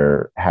of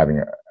their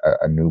having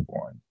a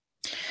newborn.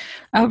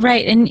 Oh,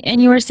 right.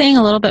 And you were saying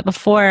a little bit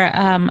before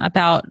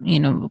about,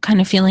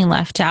 kind of feeling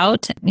left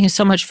out.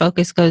 So much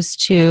focus goes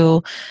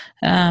to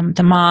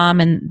the mom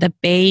and the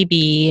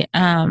baby.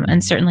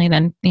 And certainly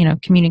then,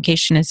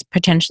 communication is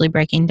potentially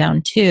breaking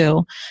down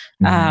too.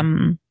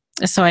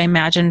 So I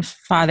imagine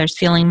fathers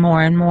feeling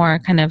more and more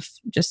kind of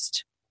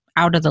just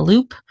out of the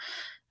loop,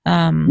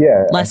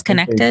 less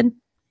connected.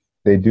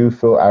 They do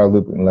feel out of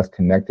loop and less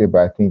connected,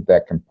 but I think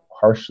that can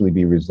partially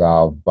be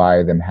resolved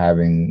by them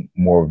having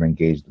more of an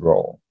engaged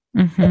role.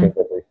 I think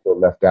that they feel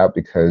left out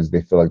because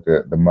they feel like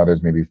the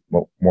mothers may be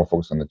more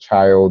focused on the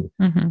child,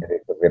 and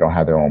they don't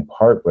have their own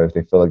part. But if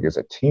they feel like it's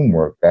a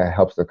teamwork, that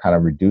helps to kind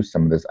of reduce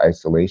some of this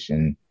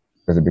isolation,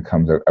 because it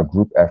becomes a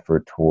group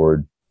effort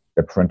toward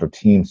the parental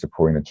team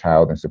supporting the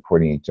child and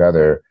supporting each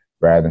other,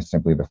 rather than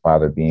simply the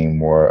father being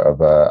more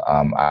of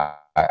a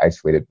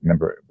isolated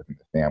member within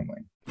the family.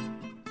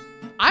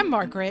 I'm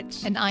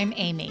Margaret. And I'm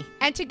Amy.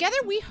 And together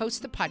we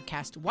host the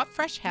podcast, What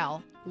Fresh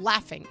Hell?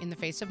 Laughing in the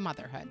Face of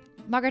Motherhood.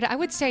 Margaret, I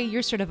would say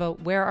you're sort of a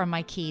where are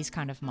my keys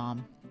kind of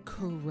mom.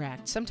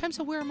 Correct. Sometimes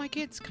a where are my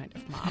kids kind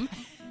of mom.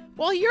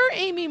 Well, you're,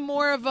 Amy,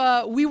 more of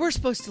a we were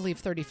supposed to leave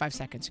 35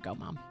 seconds ago,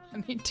 mom.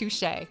 I mean,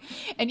 touche.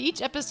 In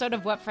each episode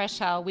of What Fresh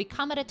Hell, we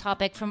come at a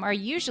topic from our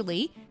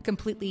usually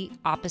completely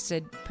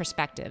opposite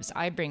perspectives.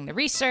 I bring the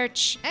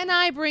research. And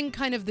I bring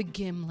kind of the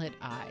gimlet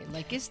eye.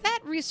 Like, is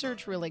that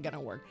research really going to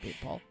work,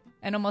 people?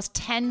 And almost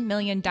 10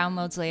 million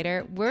downloads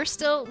later, we're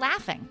still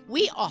laughing.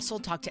 We also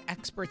talk to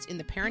experts in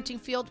the parenting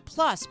field,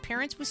 plus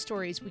parents with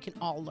stories we can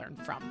all learn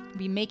from.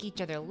 We make each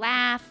other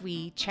laugh,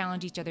 we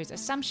challenge each other's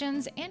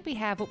assumptions, and we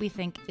have what we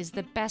think is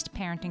the best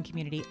parenting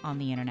community on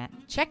the internet.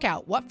 Check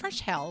out What Fresh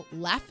Hell?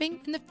 Laughing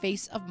in the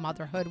Face of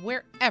Motherhood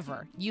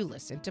wherever you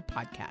listen to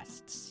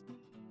podcasts.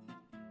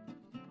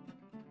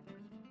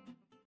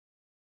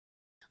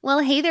 Well,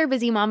 hey there,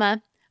 busy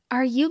mama.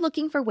 Are you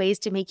looking for ways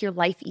to make your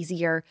life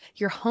easier,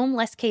 your home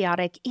less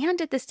chaotic, and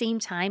at the same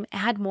time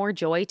add more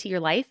joy to your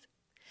life?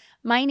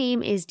 My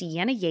name is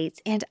Deanna Yates,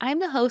 and I'm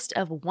the host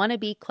of Wanna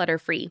Be Clutter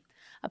Free,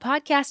 a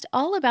podcast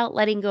all about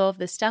letting go of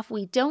the stuff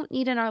we don't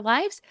need in our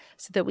lives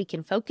so that we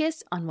can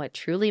focus on what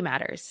truly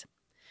matters.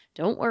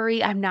 Don't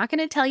worry, I'm not going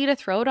to tell you to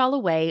throw it all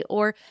away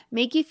or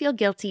make you feel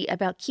guilty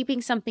about keeping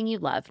something you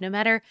love, no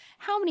matter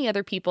how many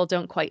other people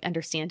don't quite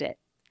understand it.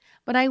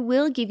 But I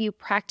will give you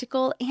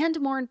practical and,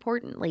 more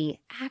importantly,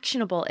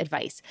 actionable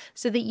advice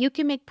so that you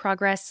can make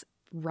progress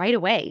right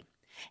away.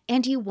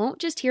 And you won't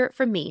just hear it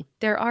from me.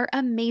 There are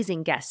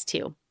amazing guests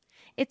too.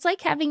 It's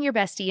like having your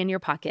bestie in your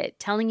pocket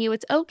telling you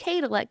it's okay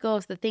to let go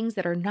of the things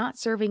that are not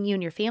serving you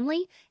and your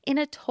family in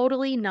a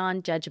totally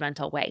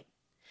non-judgmental way.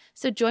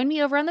 So join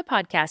me over on the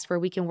podcast where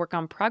we can work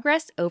on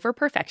progress over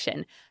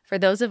perfection for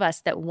those of us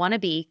that want to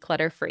be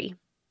clutter-free.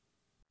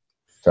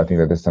 So I think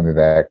that this is something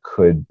that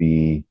could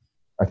be,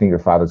 I think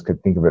if fathers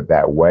could think of it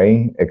that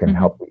way, it can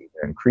help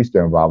increase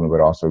their involvement,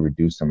 but also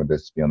reduce some of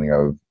this feeling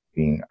of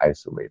being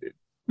isolated.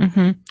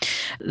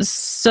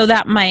 So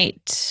that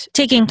might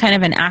taking kind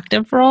of an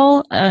active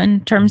role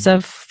in terms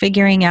of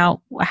figuring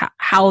out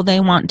how they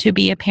want to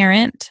be a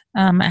parent,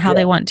 how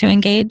they want to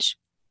engage.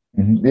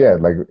 Yeah,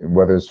 like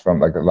whether it's from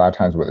like a lot of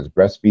times whether it's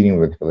breastfeeding,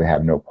 where they feel they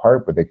have no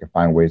part, but they can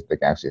find ways that they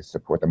can actually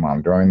support the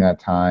mom during that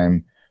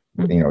time.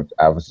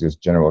 Obviously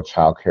just general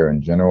childcare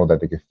in general,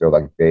 that they can feel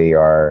like they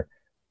are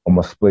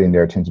almost splitting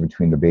their attention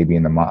between the baby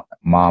and the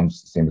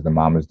mom's, the same as the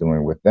mom is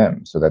doing with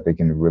them, so that they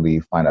can really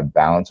find a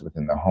balance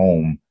within the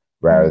home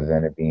rather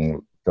than it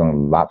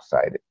feeling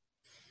lopsided.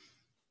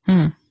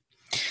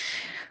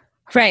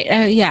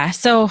 Right. Yeah.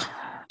 So,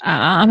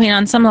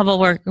 on some level,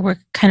 we're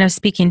kind of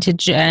speaking to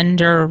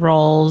gender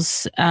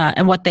roles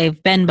and what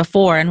they've been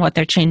before and what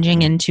they're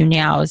changing into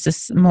now. Is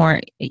this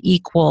more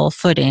equal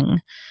footing,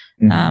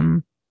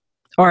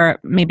 or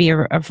maybe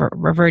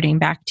reverting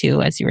back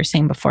to, as you were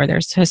saying before,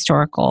 there's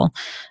historical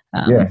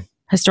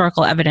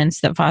evidence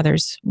that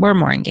fathers were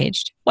more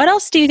engaged. What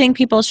else do you think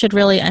people should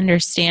really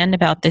understand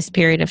about this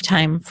period of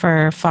time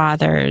for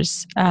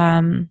fathers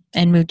and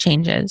mood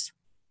changes?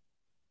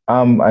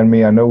 I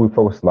know we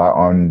focus a lot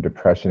on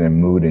depression and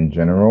mood in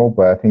general,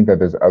 but I think that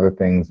there's other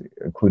things,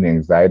 including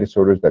anxiety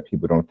disorders, that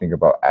people don't think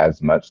about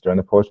as much during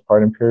the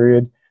postpartum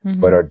period,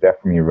 but are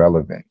definitely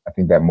relevant. I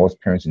think that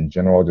most parents in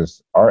general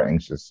just are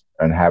anxious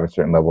and have a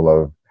certain level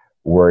of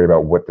worry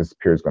about what this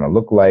period is going to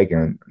look like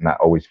and not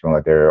always feeling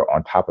like they're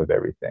on top of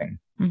everything.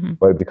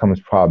 But it becomes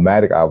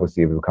problematic,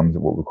 obviously, if it becomes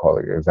what we call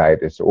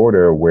anxiety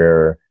disorder,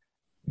 where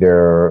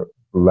their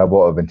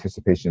level of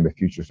anticipation in the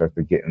future starts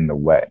to get in the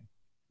way.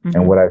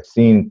 And what I've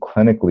seen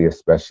clinically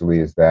especially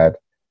is that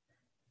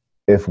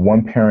if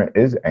one parent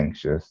is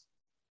anxious,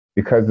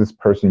 because this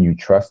person, you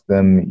trust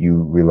them,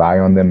 you rely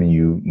on them, and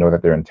you know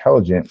that they're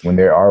intelligent, when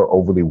they are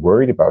overly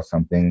worried about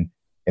something,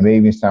 it may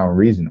even sound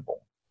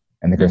reasonable.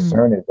 And the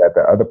concern is that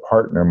the other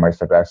partner might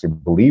start to actually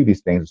believe these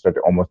things and start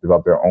to almost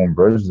develop their own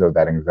versions of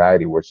that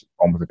anxiety, which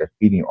almost like they're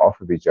feeding off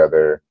of each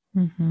other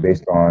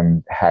based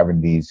on having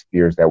these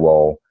fears that,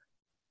 well,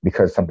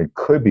 because something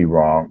could be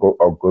wrong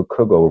or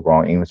could go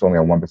wrong, even if it's only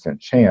a 1%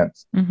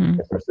 chance,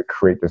 it starts to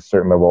create this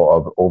certain level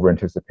of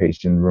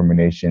over-anticipation,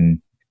 rumination,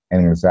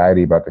 and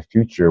anxiety about the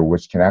future,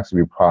 which can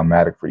actually be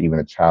problematic for even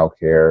the child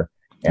care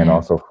and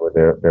also for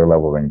their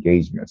level of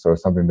engagement. So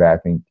it's something that I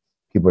think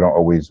people don't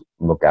always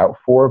look out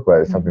for,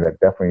 but it's something that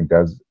definitely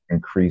does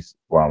increase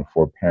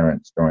for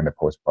parents during the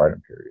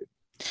postpartum period.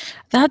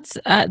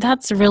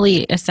 That's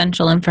really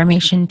essential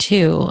information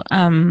too.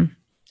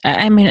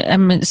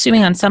 I'm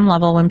assuming on some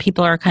level when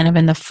people are kind of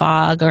in the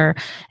fog or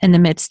in the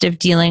midst of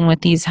dealing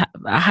with these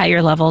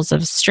higher levels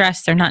of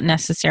stress, they're not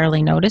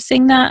necessarily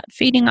noticing that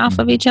feeding off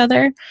of each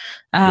other.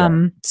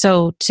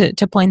 So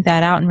to point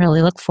that out and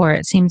really look for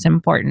it seems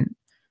important.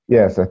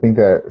 Yes, I think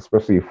that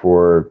especially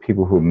for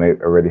people who may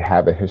already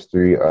have a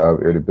history of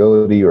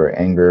irritability or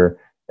anger,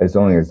 it's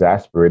only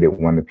exacerbated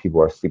when the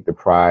people are sleep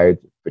deprived.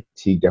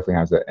 Fatigue definitely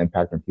has an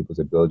impact on people's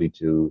ability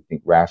to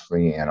think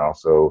rationally and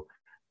also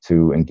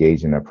to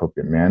engage in an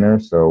appropriate manner.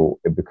 So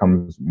it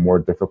becomes more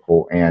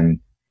difficult. And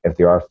if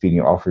they are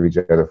feeding off of each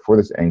other for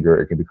this anger,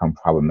 it can become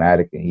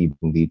problematic and even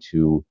lead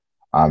to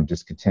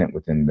discontent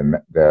within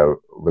the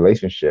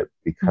relationship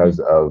because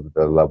of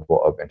the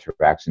level of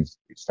interactions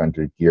starting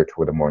to gear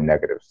toward a more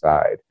negative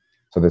side.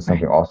 So there's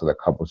something also that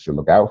couples should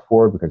look out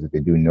for, because if they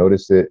do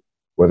notice it,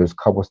 whether it's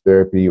couples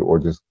therapy or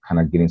just kind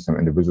of getting some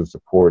individual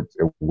support,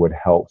 it would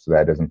help so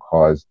that it doesn't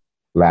cause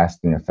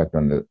lasting effect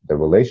on the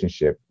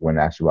relationship, when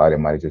in actuality it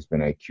might have just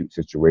been an acute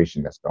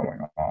situation that's going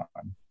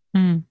on.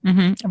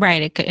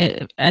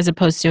 Right. As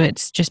opposed to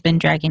it's just been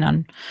dragging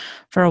on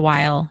for a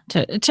while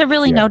to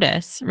really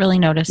notice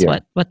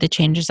what the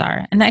changes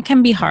are. And that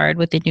can be hard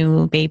with a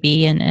new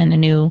baby and a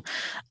new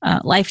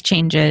life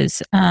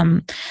changes.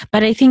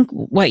 But I think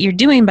what you're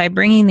doing by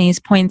bringing these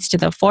points to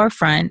the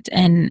forefront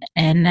and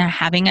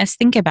having us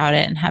think about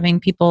it and having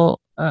people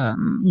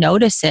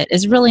notice it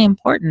is really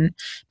important,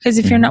 because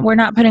if we're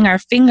not putting our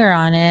finger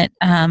on it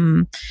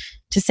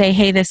to say,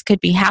 hey, this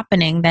could be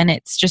happening, then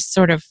it's just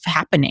sort of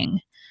happening.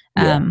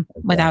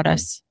 Without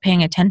us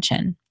paying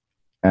attention.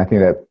 And I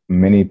think that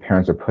many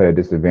parents are put at a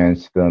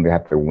disadvantage feeling they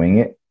have to wing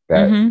it,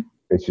 that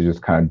they should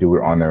just kind of do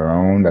it on their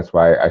own. That's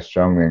why I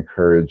strongly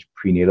encourage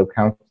prenatal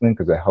counseling,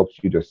 because it helps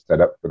you just set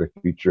up for the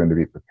future and to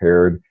be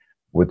prepared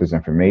with this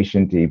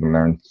information, to even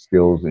learn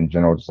skills in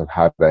general, just of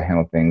how to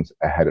handle things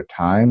ahead of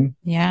time.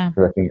 Yeah.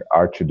 Because I think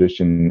our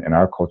tradition and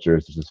our culture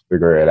is to just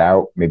figure it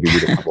out, maybe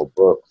read a couple of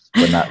books,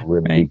 but not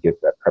really Right.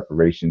 get that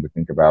preparation to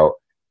think about,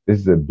 this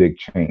is a big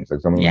change.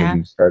 Like someone, when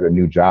you start a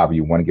new job,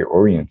 you want to get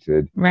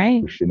oriented.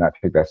 Right. We should not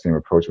take that same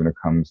approach when it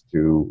comes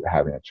to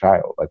having a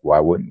child. Like, why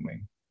wouldn't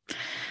we?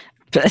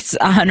 It's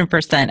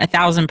 100%,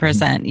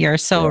 1,000%. You're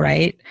so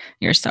right.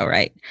 You're so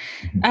right.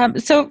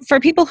 So for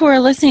people who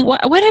are listening,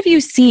 what have you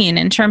seen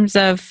in terms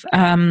of,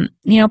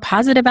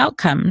 positive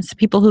outcomes,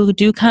 people who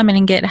do come in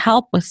and get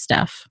help with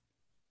stuff?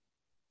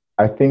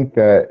 I think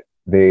that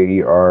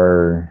they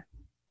are,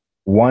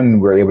 one,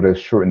 we're able to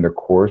shorten the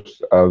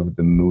course of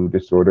the mood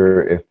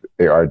disorder if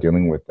they are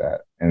dealing with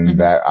that. And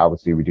that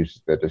obviously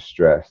reduces the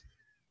distress.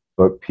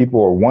 But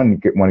people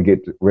want to get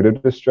rid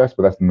of the stress,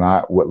 but that's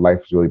not what life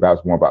is really about.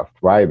 It's more about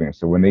thriving.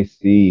 So when they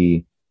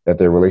see that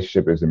their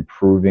relationship is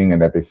improving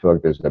and that they feel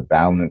like there's a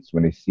balance,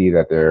 when they see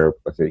that their,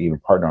 let's say, even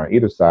partner on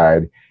either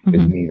side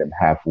is meeting them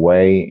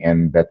halfway,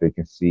 and that they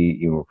can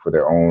see, for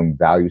their own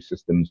value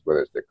systems,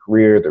 whether it's their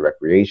career, their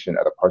recreation,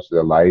 other parts of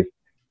their life,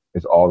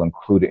 is all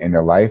included in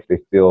their life, they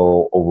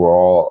feel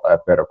overall a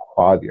better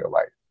quality of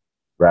life.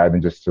 Rather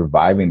than just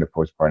surviving the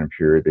postpartum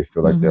period, they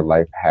feel like their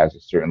life has a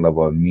certain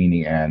level of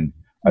meaning and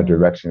a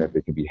direction that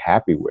they can be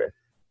happy with.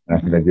 And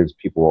I think that gives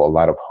people a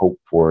lot of hope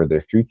for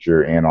their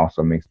future, and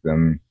also makes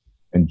them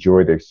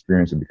enjoy the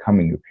experience of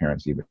becoming new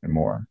parents even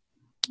more.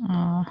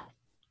 Oh,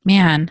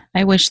 man,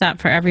 I wish that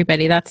for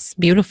everybody. That's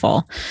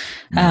beautiful.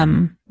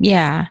 If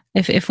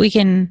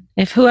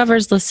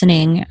whoever's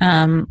listening,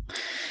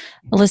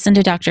 listen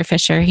to Dr.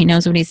 Fisher. He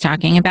knows what he's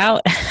talking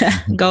about.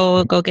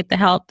 Go get the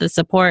help, the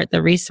support,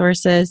 the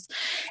resources.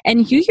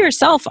 And you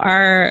yourself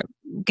are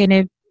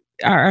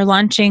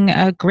launching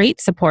a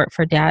great support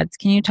for dads.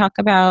 Can you talk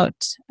about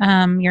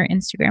your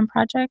Instagram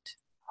project?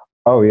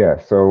 Oh, yeah.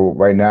 So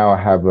right now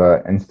I have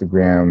an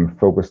Instagram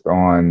focused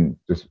on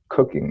just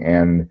cooking.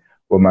 And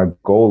what my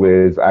goal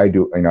is, I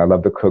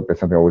love to cook. That's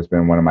something that's always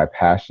been one of my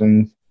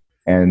passions.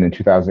 And in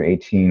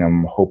 2018,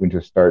 I'm hoping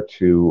to start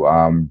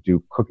to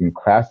do cooking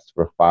classes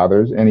for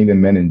fathers and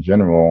even men in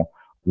general.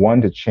 One,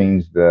 to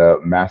change the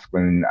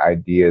masculine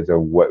ideas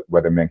of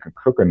whether men can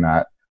cook or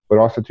not, but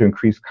also to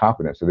increase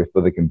confidence, so they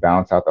feel they can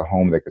balance out the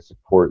home, they can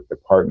support the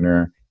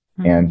partner,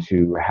 and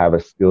to have a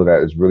skill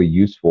that is really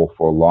useful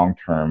for long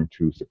term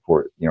to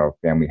support,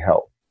 family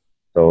health.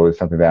 So it's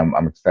something that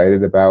I'm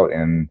excited about,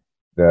 and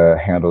the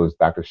handle is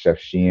Dr. Chef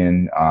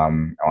Sheehan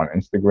on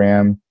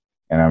Instagram,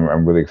 and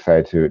I'm really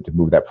excited to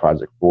move that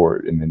project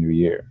forward in the new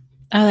year.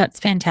 Oh, that's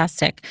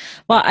fantastic.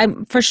 Well,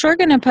 I'm for sure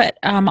going to put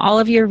all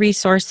of your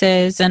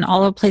resources and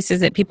all the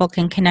places that people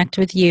can connect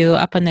with you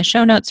up in the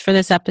show notes for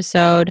this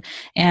episode,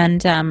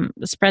 and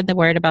spread the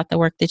word about the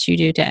work that you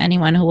do to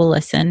anyone who will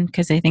listen,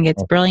 because I think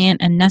it's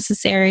brilliant and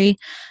necessary.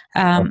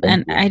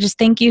 And I just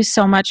thank you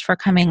so much for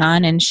coming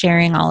on and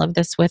sharing all of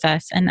this with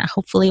us, and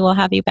hopefully we'll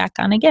have you back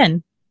on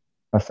again.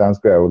 That sounds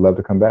good. I would love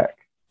to come back.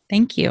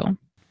 Thank you.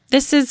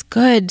 This is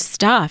good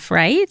stuff,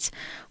 right?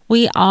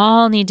 We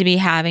all need to be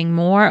having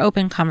more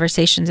open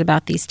conversations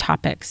about these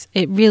topics.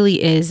 It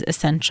really is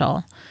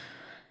essential.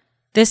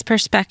 This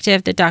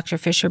perspective that Dr.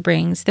 Fisher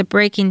brings, the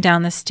breaking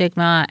down the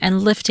stigma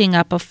and lifting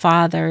up of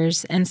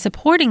fathers and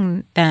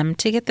supporting them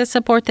to get the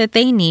support that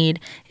they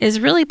need, is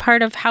really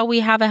part of how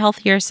we have a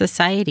healthier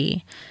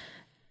society.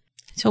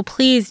 So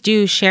please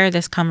do share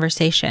this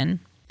conversation.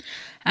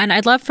 And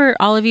I'd love for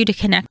all of you to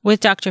connect with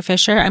Dr.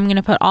 Fisher. I'm going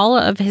to put all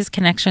of his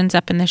connections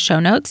up in the show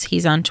notes.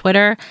 He's on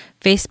Twitter,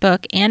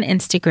 Facebook, and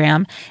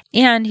Instagram.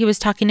 And he was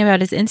talking about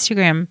his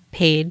Instagram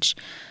page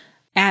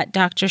at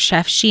Dr.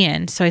 Chef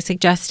Sheehan. So I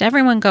suggest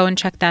everyone go and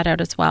check that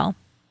out as well.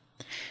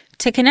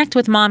 To connect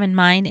with Mom in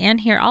Mind and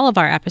hear all of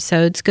our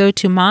episodes, go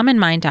to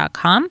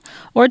momandmind.com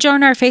or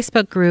join our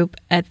Facebook group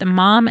at the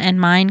Mom and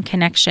Mind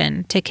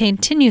Connection to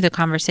continue the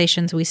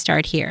conversations we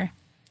start here.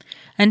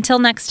 Until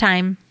next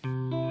time.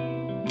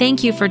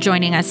 Thank you for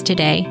joining us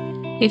today.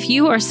 If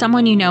you or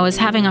someone you know is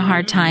having a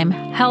hard time,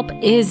 help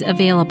is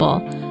available.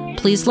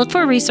 Please look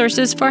for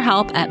resources for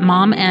help at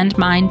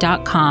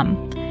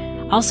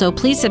momandmind.com. Also,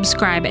 please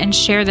subscribe and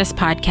share this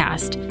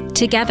podcast.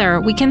 Together,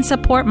 we can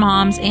support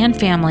moms and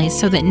families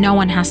so that no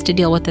one has to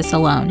deal with this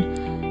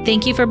alone.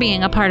 Thank you for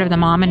being a part of the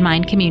Mom and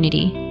Mind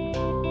community.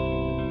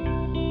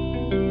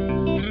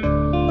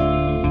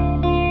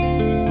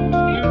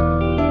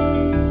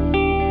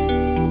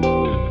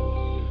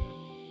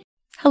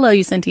 Hello,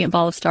 you sentient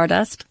ball of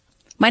stardust.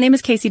 My name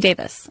is Casey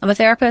Davis. I'm a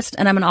therapist,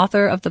 and I'm an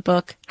author of the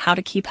book, How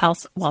to Keep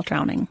House While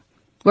Drowning,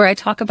 where I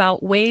talk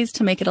about ways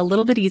to make it a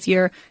little bit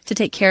easier to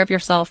take care of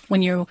yourself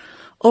when you're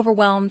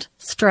overwhelmed,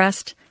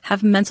 stressed,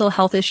 have mental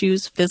health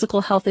issues,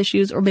 physical health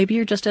issues, or maybe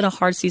you're just in a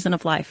hard season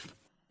of life.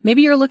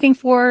 Maybe you're looking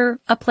for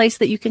a place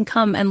that you can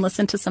come and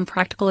listen to some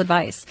practical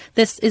advice.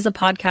 This is a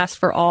podcast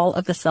for all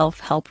of the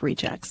self-help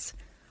rejects.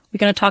 We're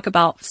going to talk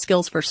about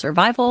skills for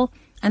survival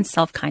and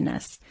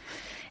self-kindness.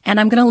 And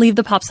I'm going to leave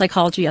the pop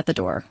psychology at the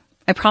door.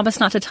 I promise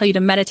not to tell you to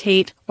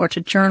meditate or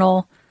to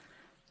journal.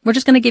 We're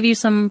just going to give you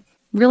some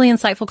really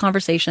insightful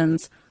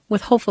conversations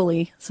with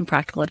hopefully some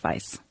practical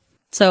advice.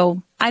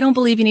 So I don't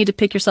believe you need to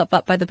pick yourself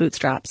up by the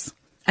bootstraps.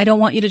 I don't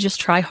want you to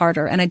just try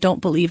harder, and I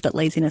don't believe that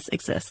laziness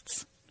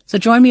exists. So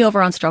join me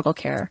over on Struggle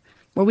Care,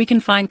 where we can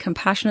find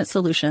compassionate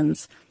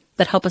solutions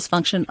that help us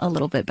function a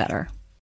little bit better.